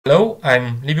Hello,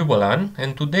 I'm Liviu Bolan,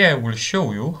 and today I will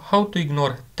show you how to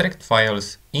ignore tracked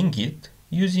files in Git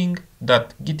using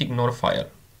that gitignore file.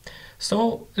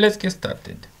 So let's get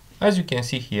started. As you can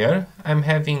see here, I'm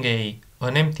having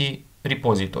an empty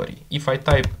repository. If I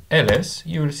type ls,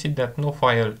 you will see that no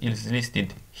file is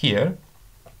listed here.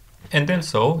 And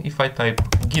also, if I type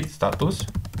git status,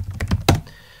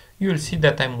 you will see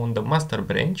that I'm on the master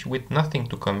branch with nothing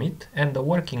to commit and the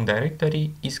working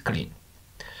directory is clean.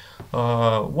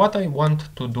 What I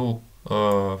want to do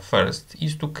first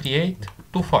is to create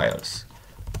two files.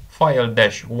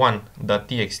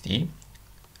 File-1.txt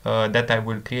that I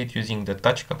will create using the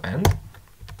touch command,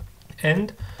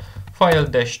 and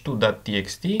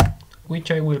file-2.txt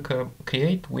which I will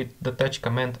create with the touch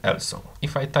command also.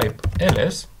 If I type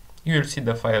ls, you will see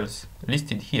the files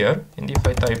listed here, and if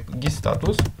I type git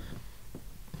status,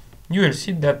 you will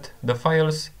see that the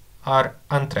files are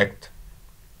untracked.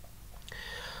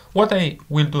 What I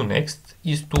will do next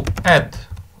is to add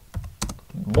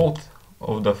both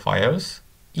of the files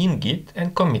in Git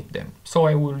and commit them. So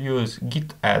I will use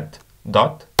git add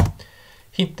dot,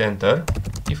 hit enter.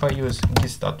 If I use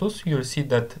git status, you will see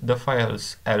that the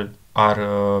files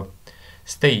are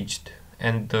staged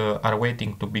and are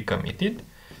waiting to be committed,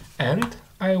 and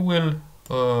I will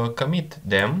commit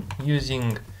them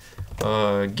using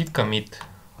git commit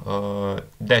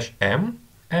 -m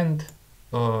and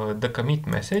the commit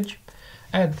message,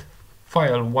 add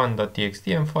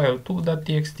file1.txt and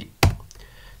file2.txt.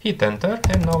 Hit enter,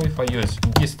 and now if I use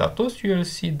git status, you will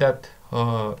see that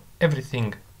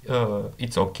everything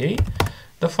it's okay.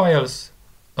 The files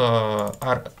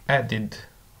are added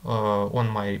on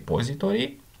my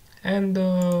repository, and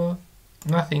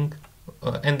nothing,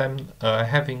 and I'm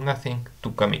having nothing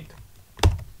to commit.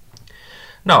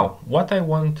 Now, what I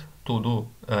want to do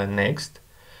next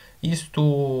is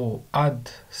to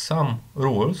add some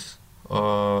rules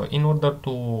in order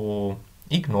to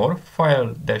ignore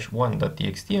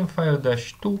file-1.txt and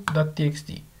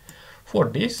file-2.txt. For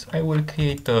this, I will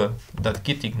create a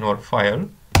 .gitignore file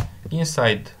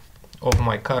inside of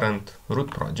my current root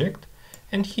project,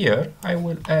 and here I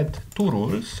will add two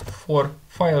rules for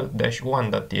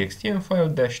file-1.txt and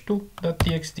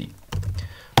file-2.txt.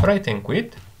 Right and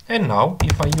quit, and now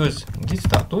if I use git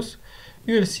status,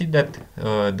 you will see that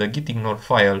the gitignore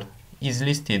file is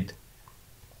listed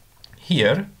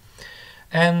here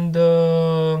and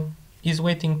is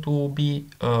waiting to be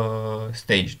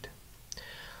staged.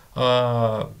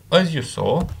 As you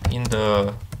saw in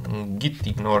the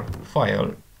gitignore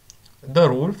file, the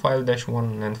rule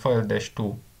file-1 and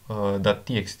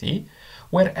file-2.txt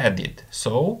were added.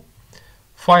 So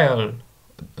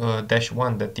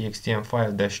file-1.txt and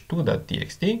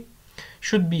file-2.txt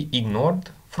should be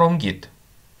ignored from Git.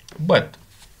 But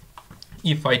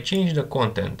if I change the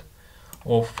content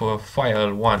of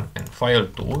file1 and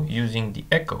file2 using the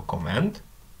echo command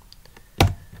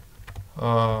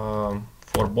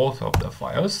for both of the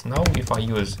files, now if I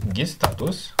use git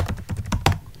status,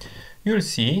 you'll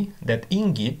see that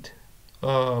in Git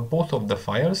both of the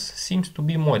files seems to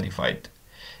be modified.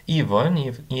 Even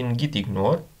if in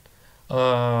gitignore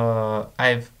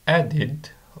I've added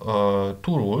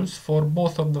two rules for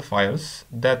both of the files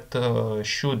that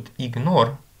should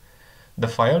ignore the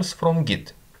files from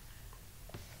Git.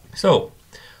 So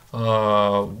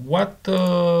what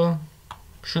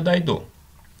should I do?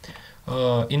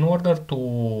 In order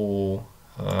to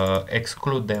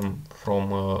exclude them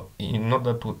from in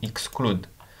order to exclude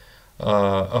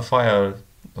a file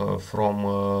from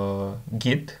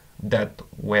Git that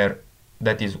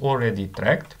is already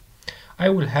tracked, I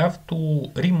will have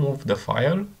to remove the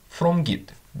file from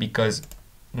Git, because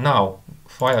now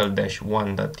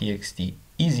file-1.txt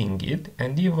is in Git,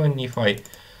 and even if I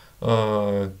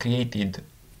created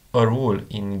a rule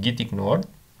in gitignore,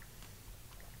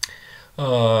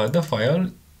 the file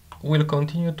will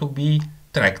continue to be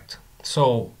tracked.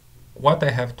 So what I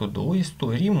have to do is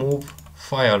to remove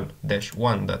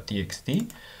file-1.txt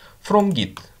from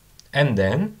Git, and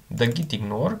then the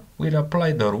gitignore will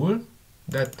apply the rule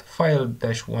that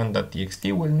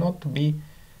file-1.txt will not be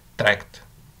tracked.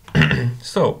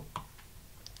 So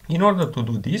in order to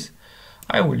do this,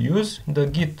 I will use the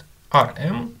git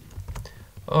rm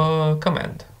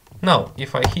command. Now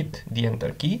if I hit the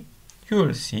enter key, you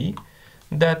will see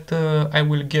that I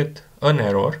will get an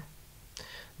error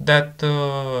that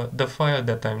the file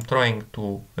that I'm trying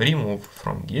to remove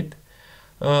from Git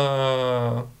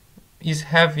is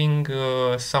having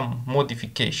some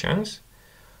modifications,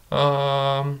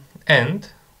 and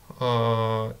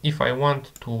if I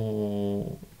want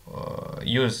to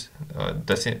use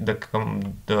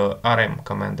the rm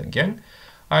command again,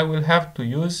 I will have to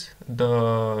use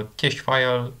the cached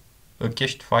file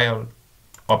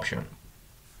option.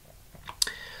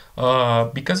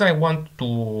 Because I want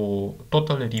to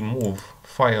totally remove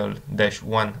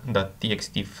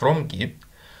file-1.txt from Git,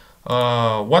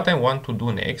 what I want to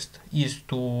do next is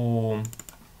to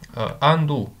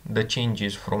undo the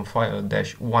changes from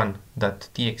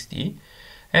file-1.txt,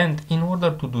 and in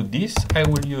order to do this I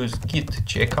will use git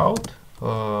checkout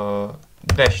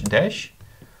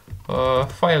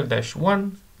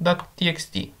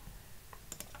file-1.txt.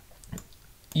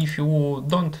 If you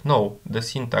don't know the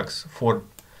syntax for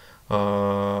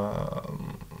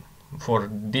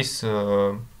this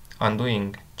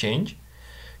undoing change,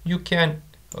 you can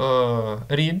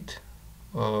read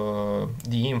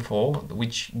the info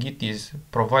which Git is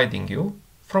providing you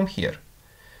from here.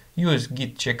 Use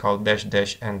git checkout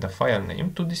 -- and the file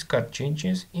name to discard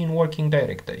changes in working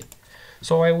directory.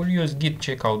 So I will use git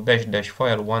checkout --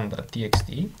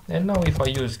 file1.txt, and now if I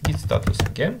use git status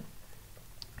again,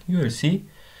 you will see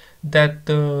that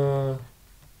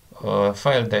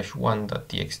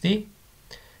file-1.txt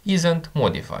isn't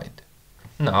modified.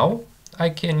 Now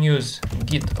I can use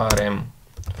git rm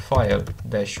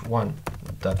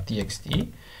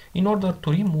file-1.txt in order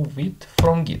to remove it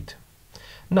from Git.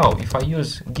 Now if I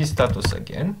use git status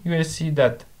again, you will see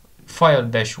that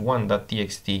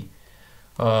file-1.txt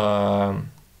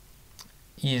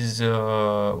is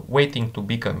waiting to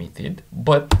be committed,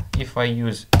 but if I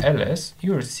use ls,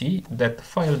 you will see that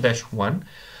file-1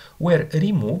 were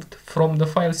removed from the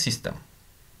file system.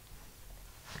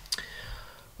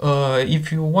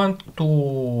 If you want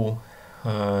to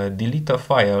delete a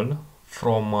file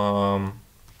from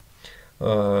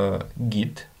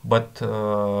Git, but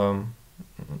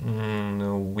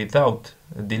without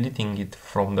deleting it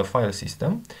from the file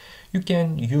system, you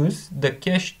can use the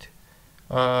cached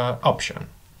option.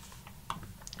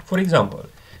 For example,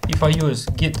 if I use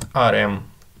git rm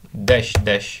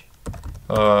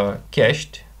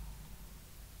cached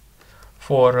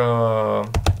for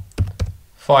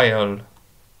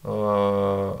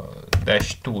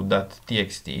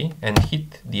file-2.txt and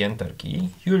hit the enter key,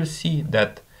 you will see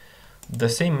that the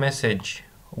same message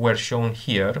were shown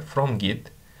here from Git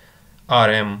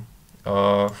rm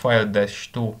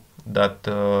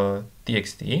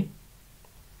file-2.txt.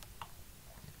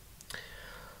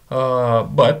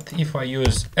 But if I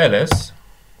use ls,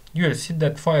 you will see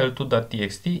that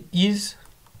file2.txt is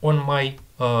on my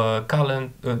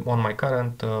current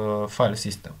file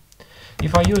system.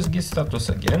 If I use git status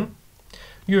again,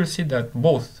 you will see that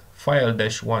both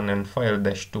file-1 and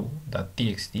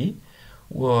file-2.txt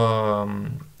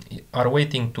are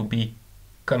waiting to be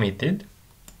committed,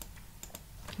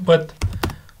 but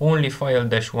only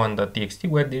file-1.txt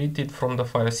were deleted from the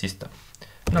file system.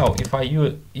 Now if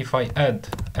I add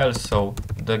also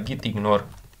the git ignore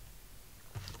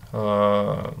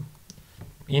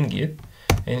in Git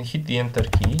and hit the enter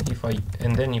key, if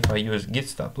I use git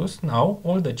status, now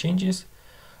all the changes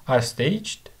are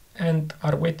staged and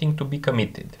are waiting to be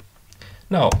committed.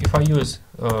 Now if I use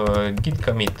git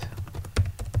commit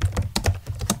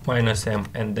 -m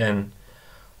and then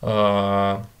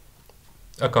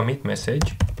a commit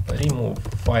message, remove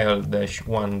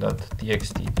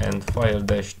file-1.txt and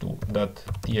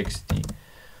file-2.txt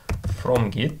from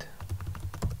Git,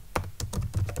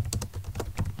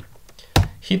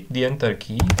 hit the enter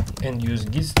key and use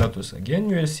git status again,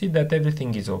 you will see that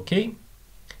everything is okay,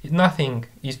 nothing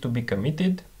is to be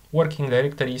committed, working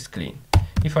directory is clean.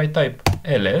 If I type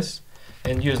ls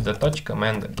and use the touch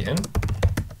command again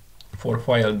for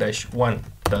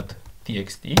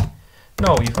file-1.txt,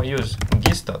 now if I use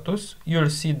git status, you'll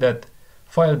see that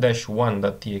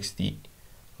file-1.txt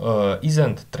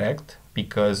isn't tracked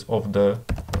because of the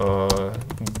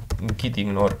git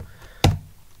ignore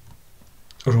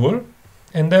rule.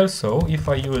 And also if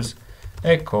I use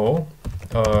echo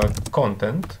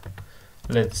content,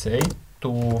 let's say,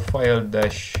 to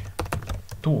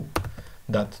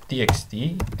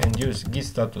file-2.txt and use git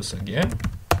status again,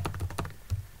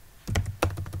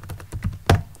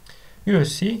 you will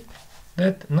see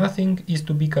that nothing is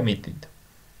to be committed.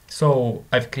 So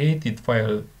I've created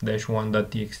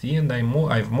file-1.txt and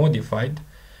I've modified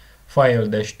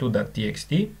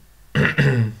file-2.txt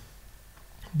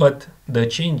but the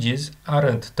changes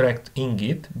aren't tracked in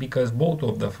Git because both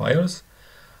of the files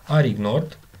are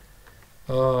ignored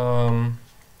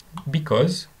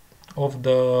because of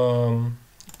the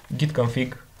git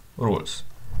config rules.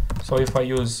 So if I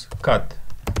use cut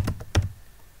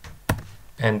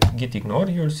and git ignore,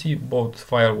 you'll see both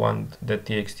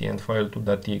file1.txt and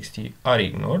file2.txt are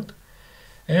ignored,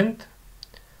 and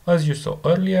as you saw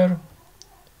earlier,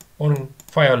 on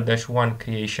file-1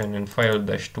 creation and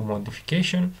file-2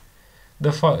 modification,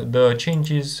 the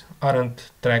changes aren't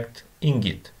tracked in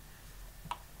Git.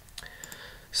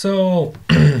 So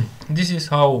this is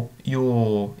how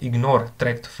you ignore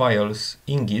tracked files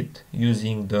in Git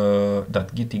using the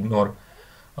gitignore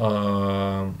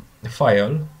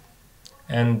file,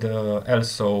 and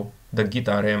also the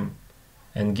gitrm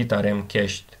and gitrm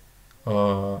cached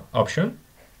option.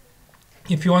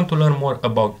 If you want to learn more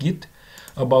about Git,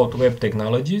 about web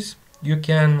technologies, you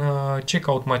can check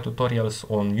out my tutorials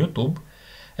on YouTube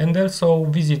and also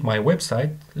visit my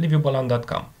website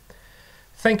livyubalan.com.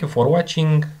 Thank you for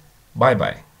watching. Bye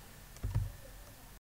bye.